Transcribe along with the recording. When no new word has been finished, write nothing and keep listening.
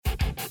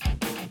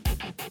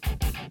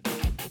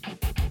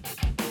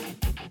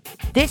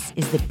This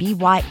is the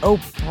BYO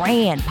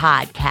Brand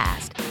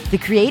Podcast, the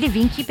creative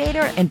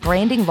incubator and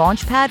branding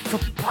launchpad for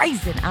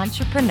brazen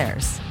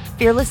entrepreneurs.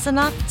 Fearless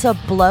enough to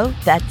blow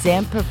that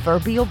damn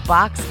proverbial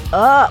box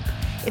up.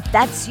 If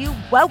that's you,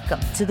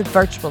 welcome to the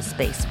virtual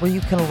space where you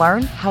can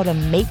learn how to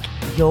make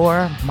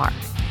your mark.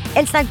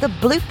 Inside the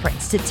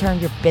blueprints to turn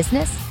your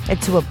business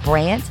into a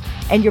brand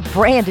and your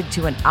brand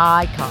into an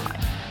icon.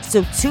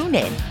 So tune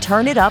in,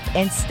 turn it up,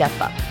 and step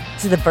up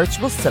to the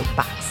virtual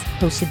soapbox,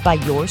 hosted by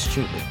yours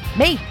truly,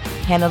 me,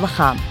 Hannah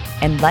Laham,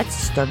 and let's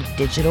start a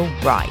digital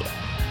riot.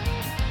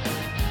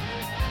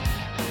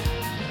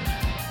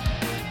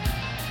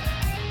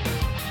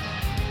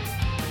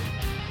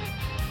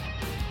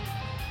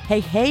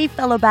 Hey,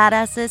 fellow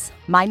badasses.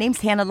 My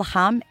name's Hannah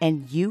Laham,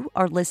 and you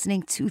are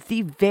listening to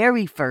the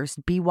very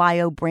first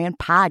BYO Brand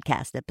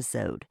Podcast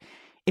episode.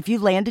 If you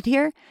landed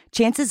here,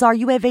 chances are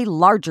you have a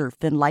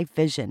larger-than-life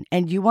vision,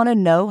 and you want to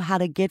know how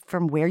to get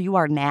from where you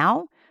are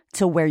now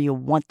to where you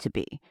want to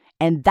be.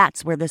 And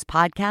that's where this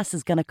podcast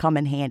is going to come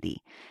in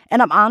handy.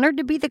 And I'm honored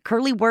to be the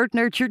curly word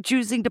nerd you're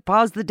choosing to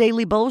pause the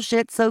daily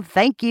bullshit, so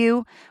thank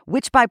you,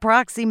 which by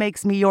proxy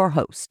makes me your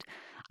host.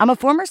 I'm a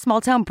former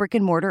small-town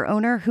brick-and-mortar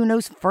owner who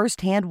knows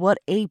firsthand what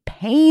a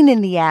pain in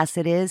the ass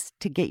it is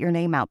to get your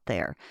name out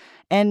there.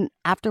 And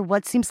after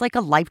what seems like a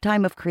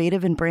lifetime of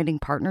creative and branding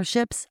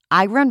partnerships,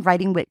 I run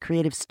Writing Wit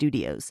Creative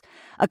Studios,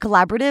 a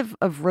collaborative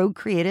of rogue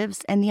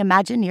creatives and the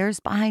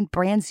Imagineers behind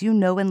brands you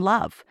know and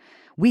love.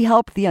 We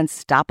help the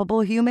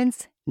unstoppable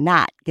humans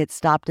not get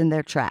stopped in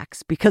their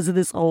tracks because of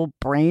this whole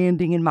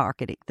branding and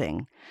marketing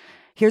thing.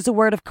 Here's a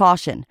word of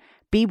caution.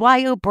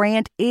 BYO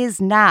brand is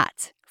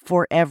not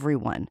for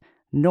everyone.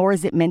 Nor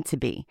is it meant to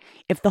be.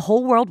 If the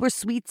whole world were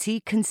sweet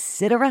tea,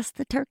 consider us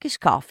the Turkish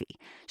coffee.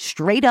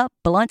 Straight up,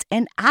 blunt,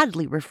 and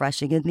oddly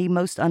refreshing in the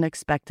most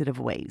unexpected of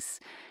ways.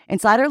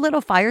 Inside our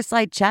little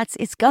fireside chats,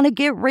 it's gonna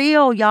get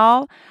real,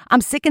 y'all.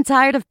 I'm sick and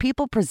tired of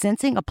people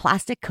presenting a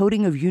plastic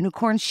coating of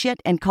unicorn shit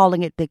and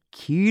calling it the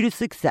key to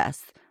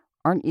success.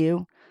 Aren't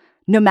you?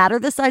 No matter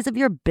the size of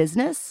your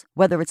business,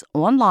 whether it's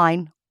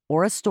online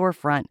or a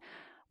storefront,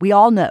 we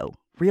all know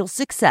real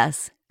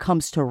success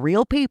comes to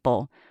real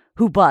people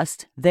who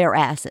bust their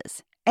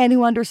asses and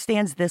who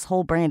understands this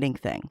whole branding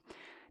thing.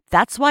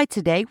 That's why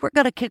today we're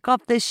going to kick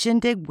off this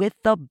shindig with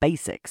the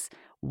basics.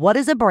 What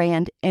is a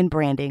brand and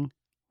branding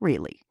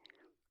really?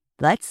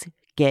 Let's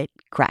get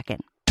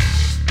cracking.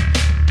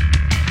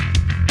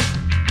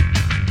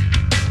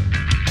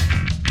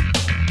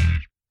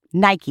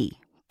 Nike,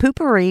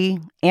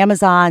 Poo-Pourri,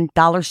 Amazon,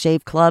 Dollar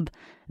Shave Club,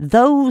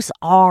 those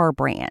are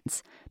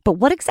brands. But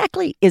what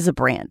exactly is a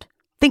brand?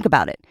 Think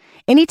about it.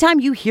 Anytime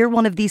you hear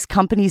one of these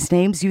companies'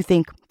 names, you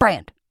think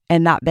brand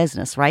and not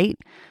business, right?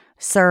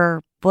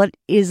 Sir, what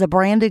is a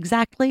brand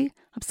exactly?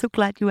 I'm so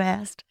glad you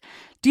asked.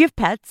 Do you have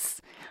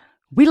pets?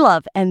 We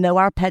love and know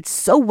our pets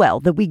so well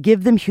that we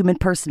give them human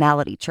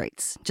personality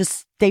traits.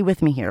 Just stay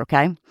with me here,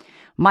 okay?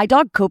 My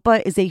dog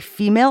Copa is a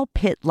female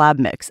pit lab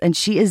mix, and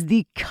she is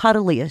the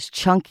cuddliest,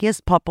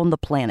 chunkiest pup on the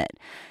planet.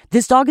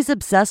 This dog is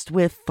obsessed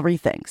with three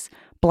things: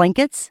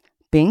 blankets,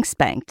 being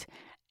spanked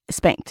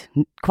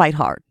quite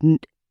hard,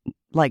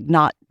 like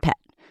not pet,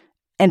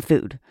 and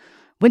food.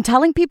 When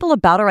telling people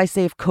about her, I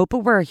say if Copa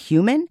were a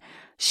human,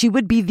 she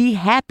would be the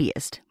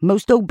happiest,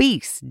 most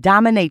obese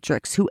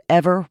dominatrix who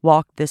ever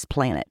walked this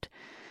planet.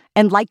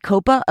 And like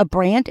Copa, a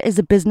brand is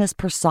a business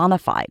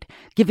personified,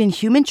 given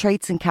human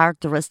traits and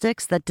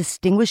characteristics that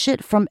distinguish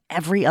it from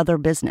every other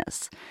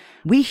business.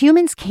 We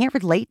humans can't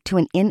relate to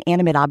an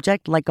inanimate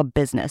object like a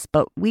business,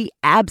 but we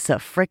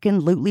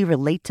abso-frickin-lutely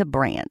relate to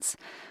brands.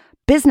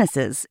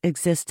 Businesses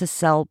exist to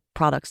sell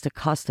products to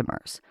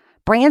customers.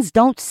 Brands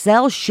don't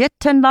sell shit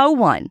to no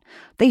one.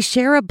 They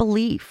share a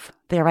belief,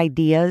 their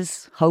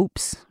ideas,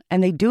 hopes,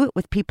 and they do it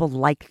with people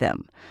like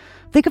them.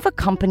 Think of a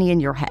company in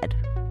your head.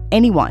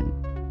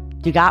 Anyone.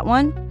 You got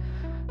one?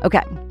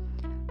 Okay.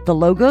 The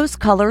logos,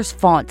 colors,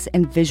 fonts,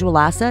 and visual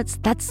assets,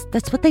 that's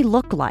what they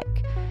look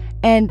like.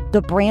 And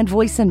the brand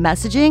voice and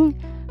messaging,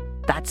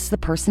 that's the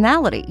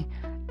personality.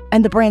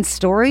 And the brand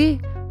story,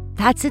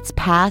 that's its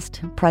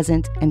past,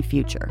 present, and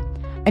future.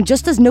 And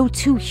just as no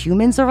two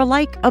humans are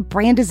alike, a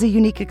brand is a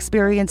unique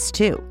experience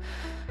too.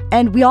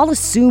 And we all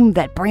assume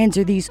that brands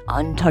are these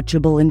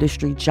untouchable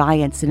industry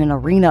giants in an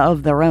arena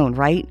of their own,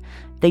 right?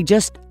 They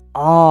just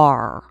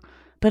are.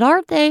 But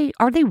are they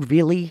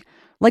really?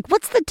 Like,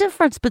 what's the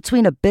difference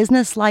between a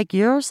business like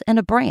yours and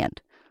a brand?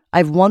 I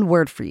have one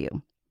word for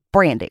you: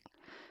 branding.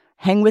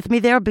 Hang with me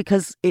there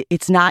because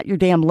it's not your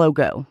damn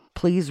logo.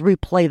 Please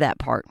replay that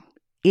part.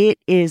 It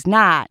is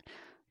not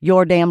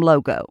your damn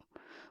logo.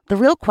 The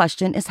real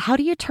question is, how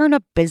do you turn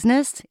a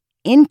business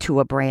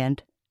into a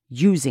brand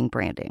using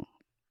branding?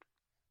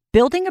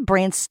 Building a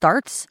brand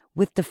starts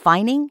with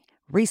defining,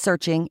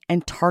 researching,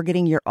 and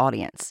targeting your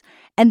audience.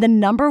 And the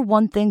number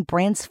one thing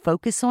brands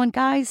focus on,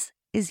 guys,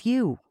 is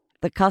you,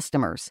 the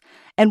customers.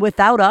 And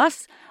without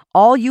us,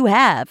 all you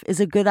have is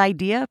a good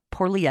idea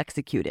poorly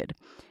executed.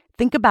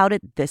 Think about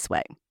it this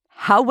way.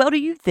 How well do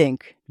you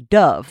think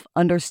Dove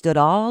understood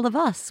all of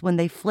us when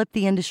they flipped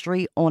the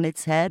industry on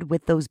its head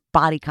with those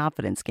body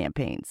confidence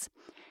campaigns?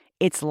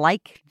 It's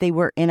like they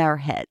were in our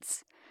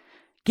heads.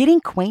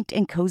 Getting quaint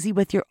and cozy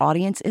with your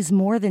audience is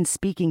more than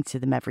speaking to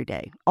them every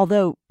day,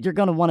 although you're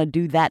going to want to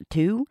do that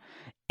too.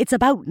 It's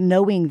about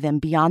knowing them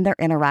beyond their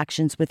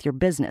interactions with your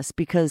business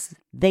because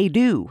they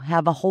do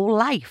have a whole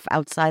life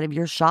outside of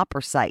your shop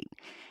or site.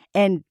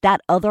 And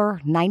that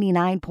other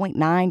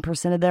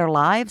 99.9% of their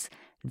lives,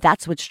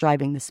 that's what's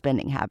driving the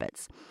spending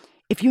habits.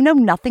 If you know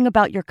nothing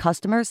about your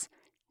customers,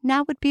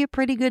 now would be a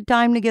pretty good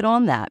time to get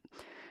on that.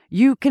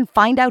 You can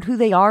find out who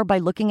they are by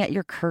looking at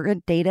your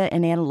current data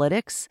and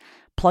analytics,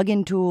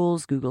 plugin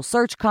tools, Google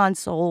Search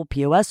Console,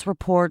 POS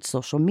reports,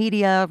 social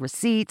media,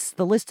 receipts.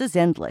 The list is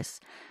endless.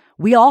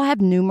 We all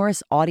have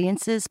numerous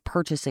audiences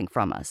purchasing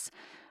from us.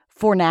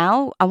 For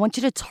now, I want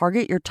you to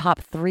target your top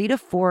 3 to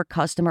 4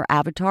 customer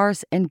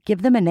avatars and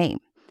give them a name.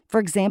 For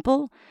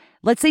example,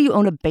 let's say you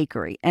own a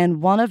bakery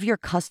and one of your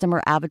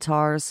customer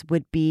avatars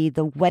would be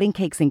the wedding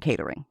cakes and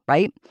catering,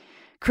 right?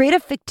 Create a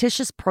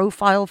fictitious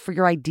profile for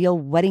your ideal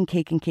wedding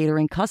cake and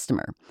catering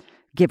customer.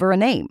 Give her a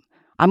name.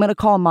 I'm going to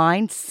call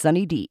mine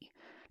Sunny D.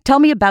 Tell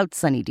me about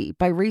Sunny D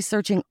by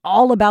researching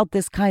all about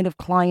this kind of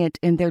client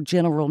and their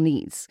general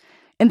needs.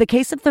 In the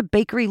case of the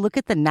bakery, look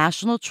at the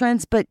national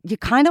trends, but you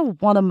kind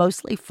of want to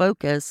mostly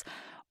focus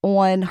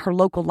on her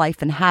local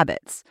life and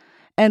habits.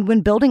 And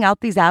when building out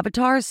these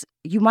avatars,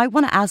 you might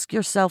want to ask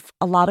yourself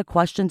a lot of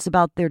questions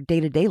about their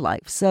day-to-day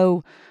life.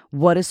 So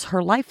what is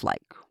her life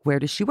like? Where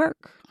does she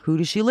work? Who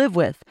does she live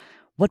with?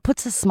 What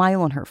puts a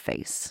smile on her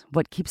face?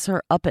 What keeps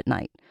her up at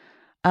night?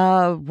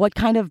 What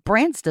kind of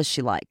brands does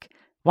she like?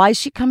 Why is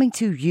she coming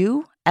to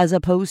you as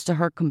opposed to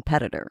her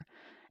competitor?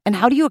 And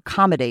how do you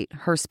accommodate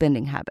her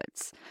spending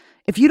habits?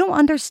 If you don't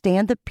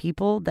understand the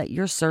people that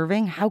you're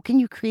serving, how can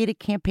you create a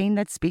campaign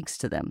that speaks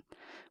to them?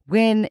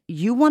 When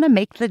you want to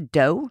make the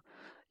dough,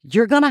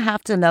 you're going to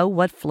have to know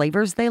what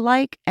flavors they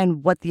like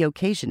and what the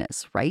occasion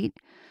is, right?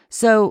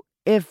 So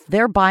if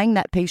they're buying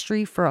that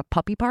pastry for a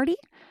puppy party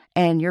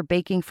and you're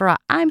baking for a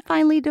I'm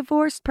finally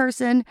divorced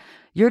person,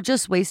 you're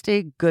just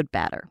wasting good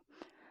batter.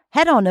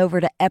 Head on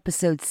over to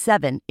episode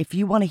 7 if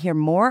you want to hear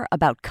more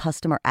about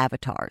customer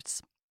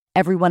avatars.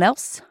 Everyone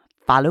else,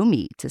 follow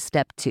me to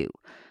step 2,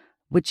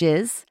 which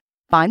is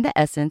find the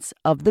essence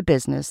of the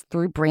business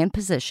through brand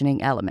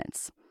positioning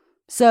elements.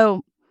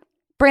 So,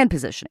 brand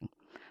positioning.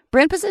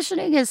 Brand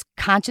positioning is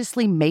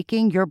consciously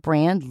making your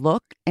brand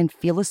look and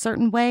feel a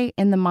certain way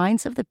in the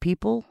minds of the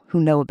people who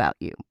know about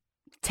you.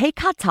 Take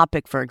Hot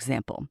Topic, for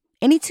example.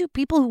 Any 2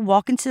 people who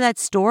walk into that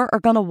store are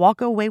going to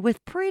walk away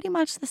with pretty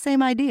much the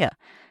same idea.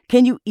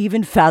 Can you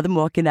even fathom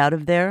walking out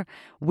of there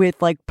with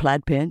like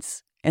plaid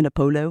pants and a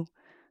polo?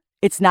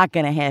 It's not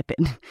going to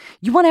happen.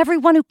 You want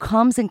everyone who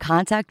comes in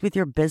contact with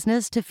your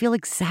business to feel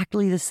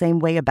exactly the same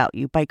way about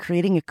you by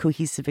creating a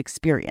cohesive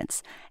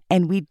experience.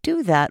 And we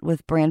do that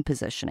with brand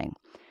positioning.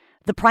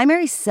 The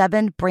primary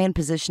 7 brand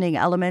positioning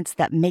elements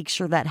that make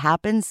sure that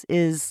happens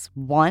is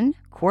 1,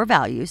 core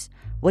values.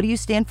 What do you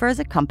stand for as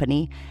a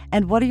company?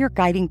 And what are your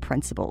guiding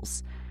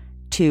principles?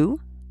 2,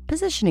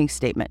 positioning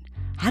statement.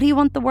 How do you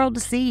want the world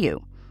to see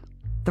you?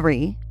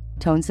 3,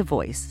 tones of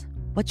voice.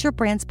 What's your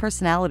brand's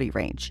personality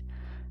range?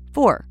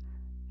 4,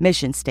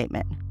 mission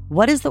statement.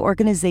 What is the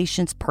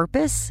organization's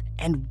purpose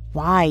and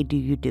why do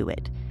you do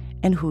it?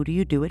 And who do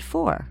you do it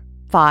for?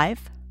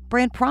 5,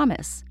 brand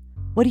promise.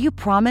 What do you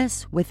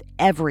promise with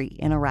every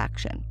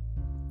interaction?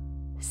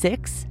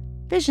 6,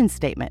 vision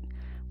statement.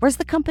 Where's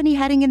the company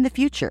heading in the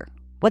future?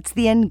 What's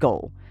the end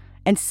goal?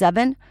 And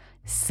 7,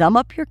 sum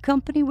up your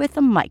company with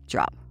a mic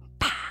drop.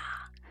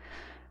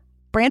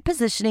 Brand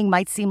positioning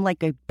might seem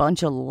like a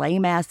bunch of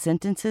lame-ass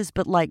sentences,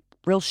 but like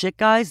real shit,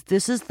 guys,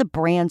 this is the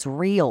brand's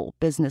real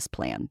business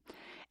plan.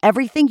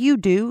 Everything you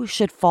do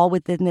should fall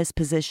within this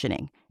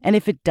positioning. And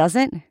if it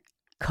doesn't,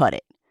 cut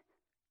it.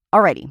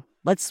 Alrighty,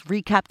 let's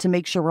recap to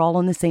make sure we're all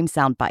on the same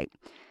soundbite.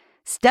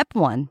 Step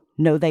 1,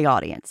 know the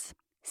audience.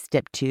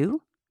 Step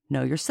 2,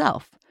 know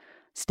yourself.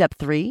 Step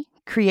 3,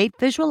 create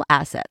visual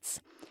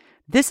assets.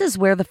 This is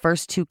where the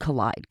first 2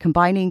 collide,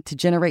 combining to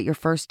generate your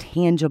first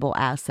tangible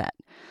asset.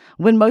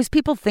 When most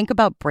people think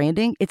about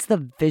branding, it's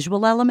the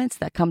visual elements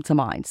that come to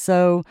mind.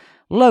 So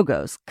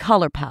logos,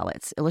 color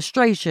palettes,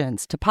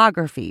 illustrations,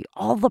 typography,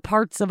 all the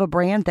parts of a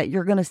brand that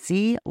you're going to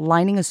see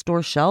lining a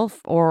store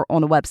shelf or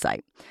on a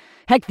website.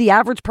 Heck, the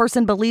average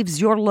person believes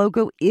your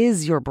logo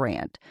is your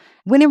brand,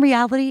 when in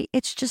reality,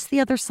 it's just the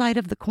other side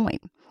of the coin.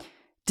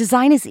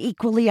 Design is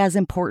equally as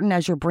important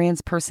as your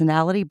brand's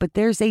personality, but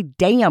there's a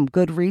damn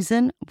good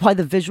reason why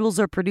the visuals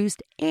are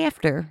produced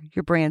after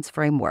your brand's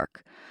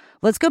framework.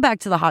 Let's go back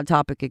to the Hot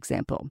Topic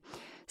example.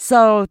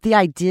 So the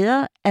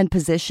idea and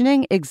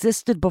positioning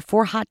existed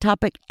before Hot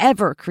Topic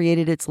ever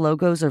created its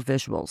logos or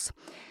visuals.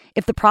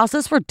 If the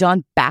process were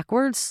done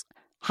backwards,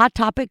 Hot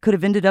Topic could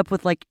have ended up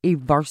with like a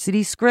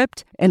varsity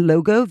script and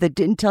logo that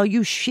didn't tell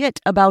you shit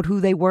about who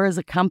they were as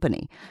a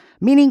company.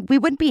 Meaning we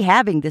wouldn't be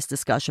having this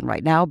discussion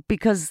right now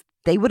because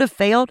they would have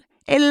failed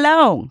a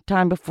long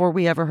time before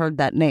we ever heard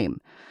that name.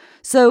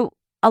 So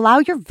allow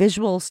your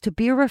visuals to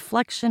be a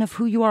reflection of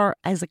who you are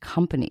as a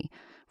company,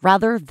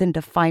 rather than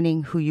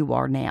defining who you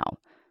are now.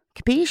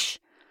 Capiche?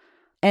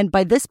 And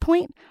by this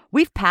point,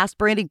 we've passed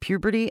branding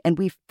puberty and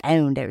we've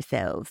found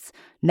ourselves.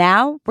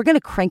 Now, we're going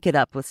to crank it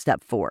up with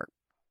step 4.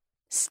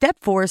 Step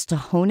 4 is to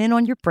hone in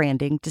on your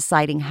branding,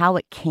 deciding how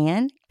it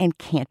can and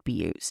can't be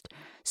used.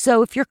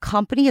 So if your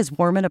company is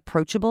warm and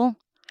approachable,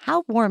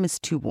 how warm is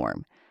too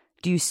warm?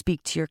 Do you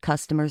speak to your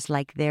customers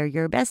like they're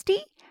your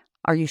bestie?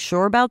 Are you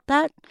sure about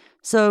that?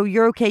 So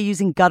you're okay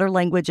using gutter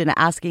language and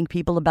asking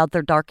people about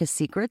their darkest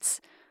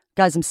secrets?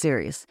 Guys, I'm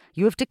serious.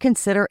 You have to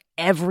consider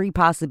every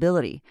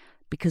possibility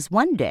because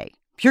one day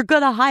you're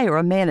going to hire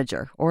a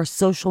manager or a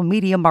social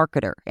media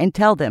marketer and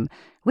tell them,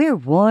 we're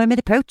warm and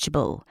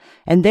approachable.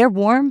 And they're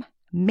warm,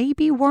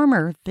 maybe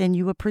warmer than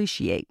you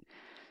appreciate.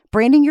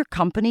 Branding your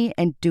company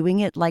and doing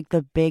it like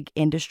the big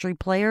industry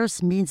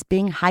players means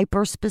being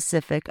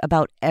hyper-specific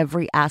about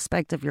every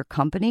aspect of your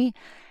company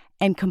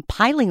and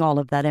compiling all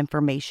of that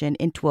information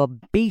into a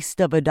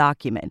beast of a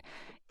document,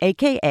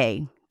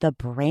 aka the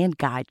brand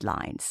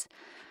guidelines.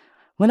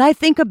 When I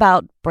think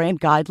about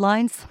brand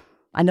guidelines,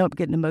 I know I'm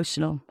getting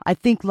emotional. I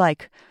think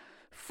like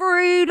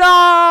freedom!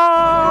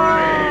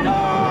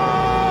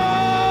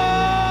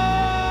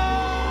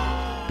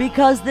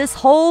 Because this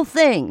whole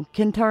thing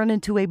can turn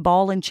into a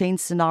ball and chain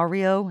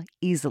scenario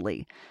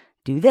easily.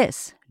 Do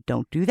this,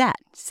 don't do that,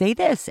 say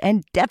this,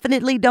 and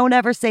definitely don't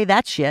ever say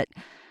that shit.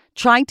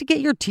 Trying to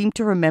get your team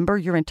to remember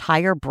your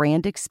entire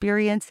brand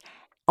experience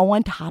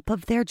on top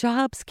of their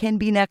jobs can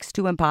be next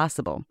to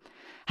impossible.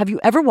 Have you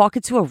ever walked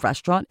into a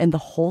restaurant and the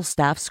whole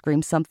staff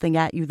screams something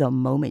at you the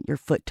moment your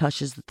foot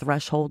touches the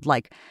threshold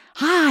like,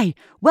 hi,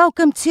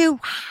 welcome to...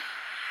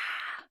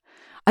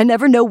 I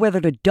never know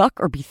whether to duck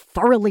or be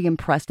thoroughly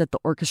impressed at the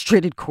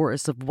orchestrated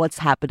chorus of what's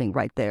happening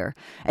right there.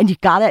 And you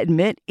gotta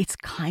admit, it's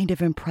kind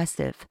of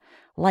impressive.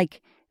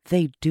 Like,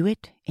 they do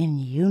it in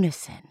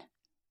unison.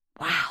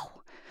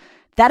 Wow.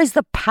 That is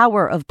the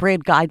power of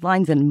brand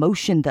guidelines in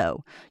motion,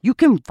 though. You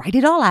can write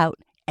it all out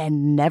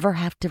and never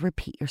have to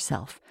repeat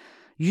yourself.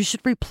 You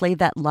should replay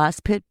that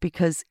last bit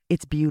because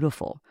it's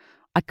beautiful.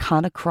 I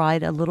kind of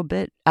cried a little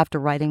bit after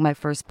writing my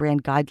first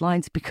brand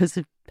guidelines because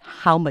of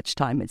how much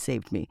time it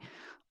saved me.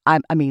 I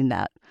mean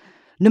that.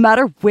 No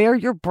matter where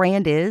your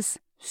brand is,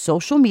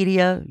 social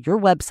media, your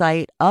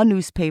website, a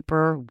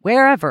newspaper,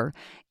 wherever,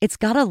 it's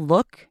got to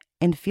look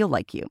and feel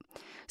like you.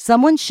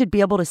 Someone should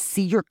be able to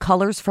see your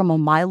colors from a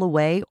mile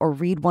away or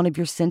read one of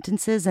your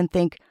sentences and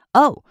think,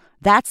 oh,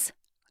 that's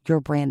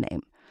your brand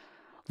name.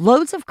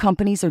 Loads of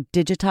companies are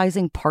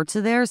digitizing parts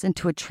of theirs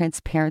into a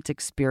transparent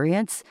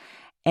experience,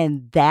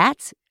 and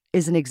that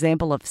is an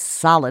example of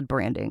solid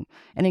branding.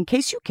 And in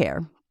case you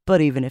care, but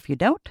even if you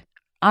don't,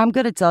 I'm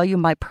going to tell you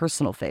my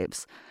personal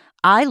faves.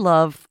 I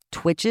love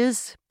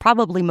Twitches,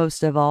 probably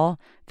most of all.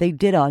 They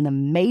did an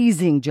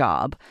amazing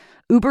job.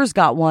 Uber's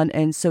got one,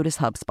 and so does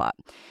HubSpot.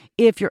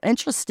 If you're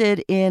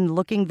interested in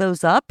looking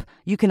those up,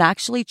 you can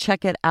actually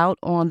check it out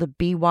on the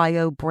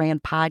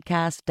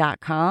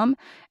byobrandpodcast.com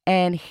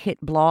and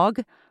hit blog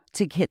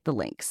to hit the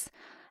links.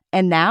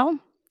 And now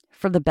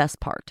for the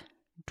best part.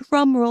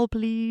 Drum roll,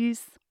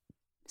 please.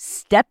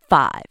 Step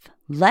 5,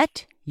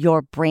 let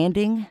your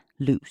branding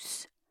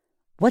loose.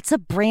 What's a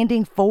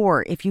branding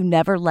for if you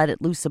never let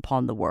it loose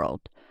upon the world?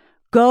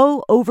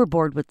 Go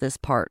overboard with this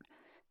part.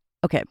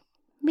 Okay,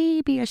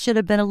 maybe I should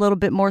have been a little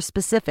bit more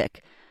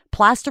specific.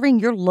 Plastering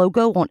your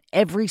logo on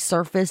every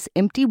surface,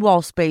 empty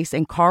wall space,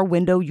 and car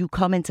window you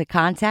come into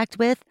contact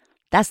with,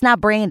 that's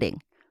not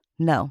branding.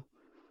 No,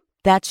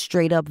 that's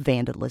straight up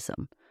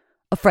vandalism.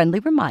 A friendly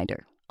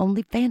reminder,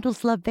 only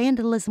vandals love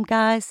vandalism,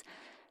 guys.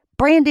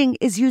 Branding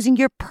is using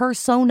your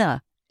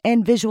persona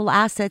and visual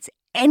assets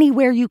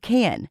anywhere you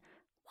can.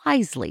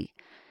 Wisely.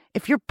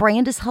 If your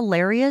brand is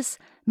hilarious,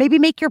 maybe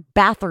make your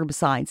bathroom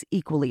signs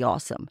equally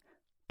awesome.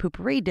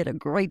 Poopery did a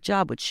great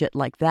job with shit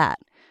like that.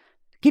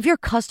 Give your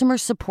customer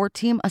support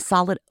team a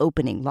solid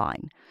opening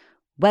line.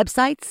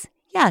 Websites?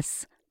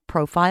 Yes.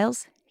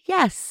 Profiles?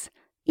 Yes.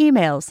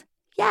 Emails?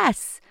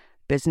 Yes.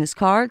 Business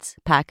cards,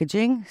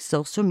 packaging,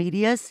 social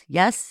medias?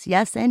 Yes,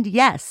 yes, and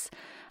yes.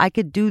 I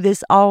could do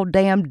this all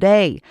damn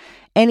day.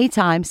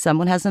 Anytime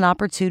someone has an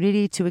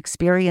opportunity to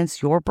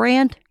experience your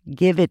brand,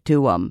 give it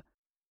to them.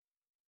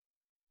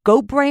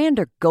 Go brand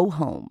or go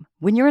home.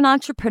 When you're an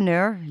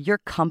entrepreneur, your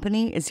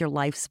company is your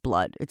life's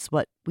blood. It's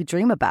what we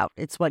dream about.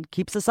 It's what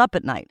keeps us up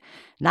at night.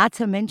 Not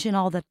to mention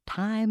all the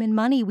time and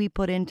money we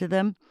put into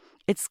them.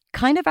 It's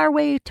kind of our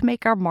way to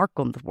make our mark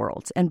on the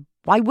world. And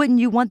why wouldn't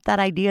you want that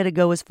idea to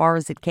go as far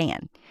as it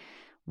can?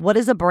 What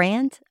is a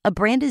brand? A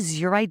brand is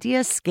your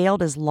idea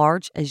scaled as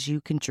large as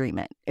you can dream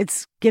it.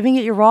 It's giving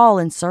it your all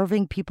and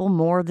serving people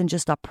more than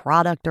just a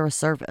product or a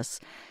service.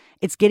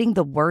 It's getting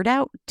the word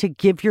out to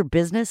give your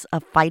business a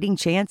fighting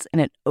chance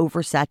in an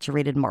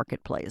oversaturated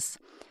marketplace.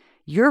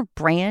 Your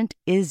brand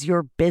is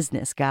your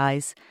business,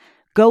 guys.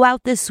 Go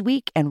out this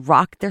week and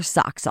rock their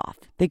socks off.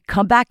 Then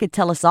come back and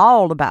tell us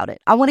all about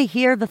it. I want to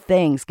hear the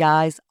things,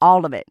 guys,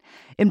 all of it.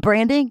 In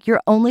branding,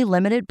 you're only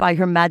limited by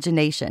your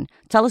imagination.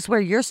 Tell us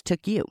where yours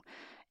took you.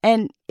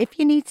 And if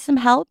you need some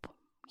help,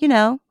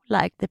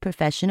 like the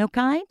professional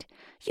kind,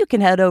 you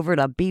can head over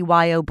to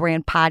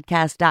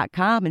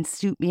byobrandpodcast.com and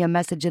shoot me a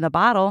message in a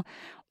bottle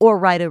or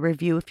write a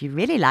review if you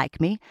really like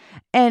me.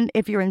 And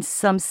if you're in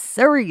some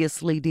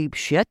seriously deep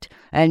shit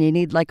and you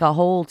need like a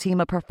whole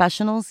team of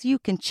professionals, you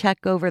can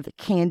check over the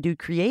can-do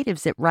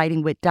creatives at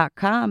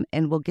writingwit.com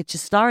and we'll get you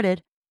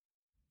started.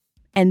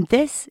 And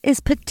this is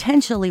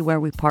potentially where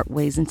we part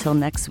ways until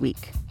next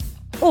week.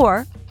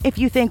 Or if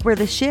you think we're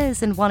the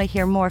shiz and want to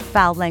hear more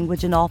foul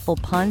language and awful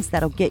puns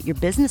that'll get your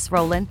business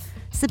rolling,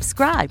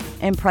 subscribe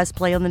and press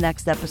play on the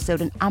next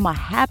episode, and I'ma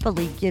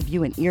happily give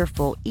you an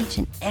earful each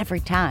and every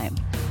time.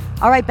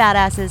 All right,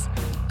 badasses,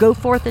 go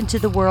forth into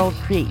the world,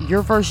 create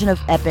your version of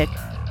epic,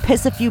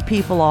 piss a few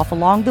people off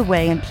along the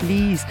way, and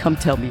please come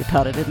tell me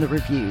about it in the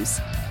reviews.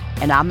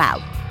 And I'm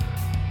out.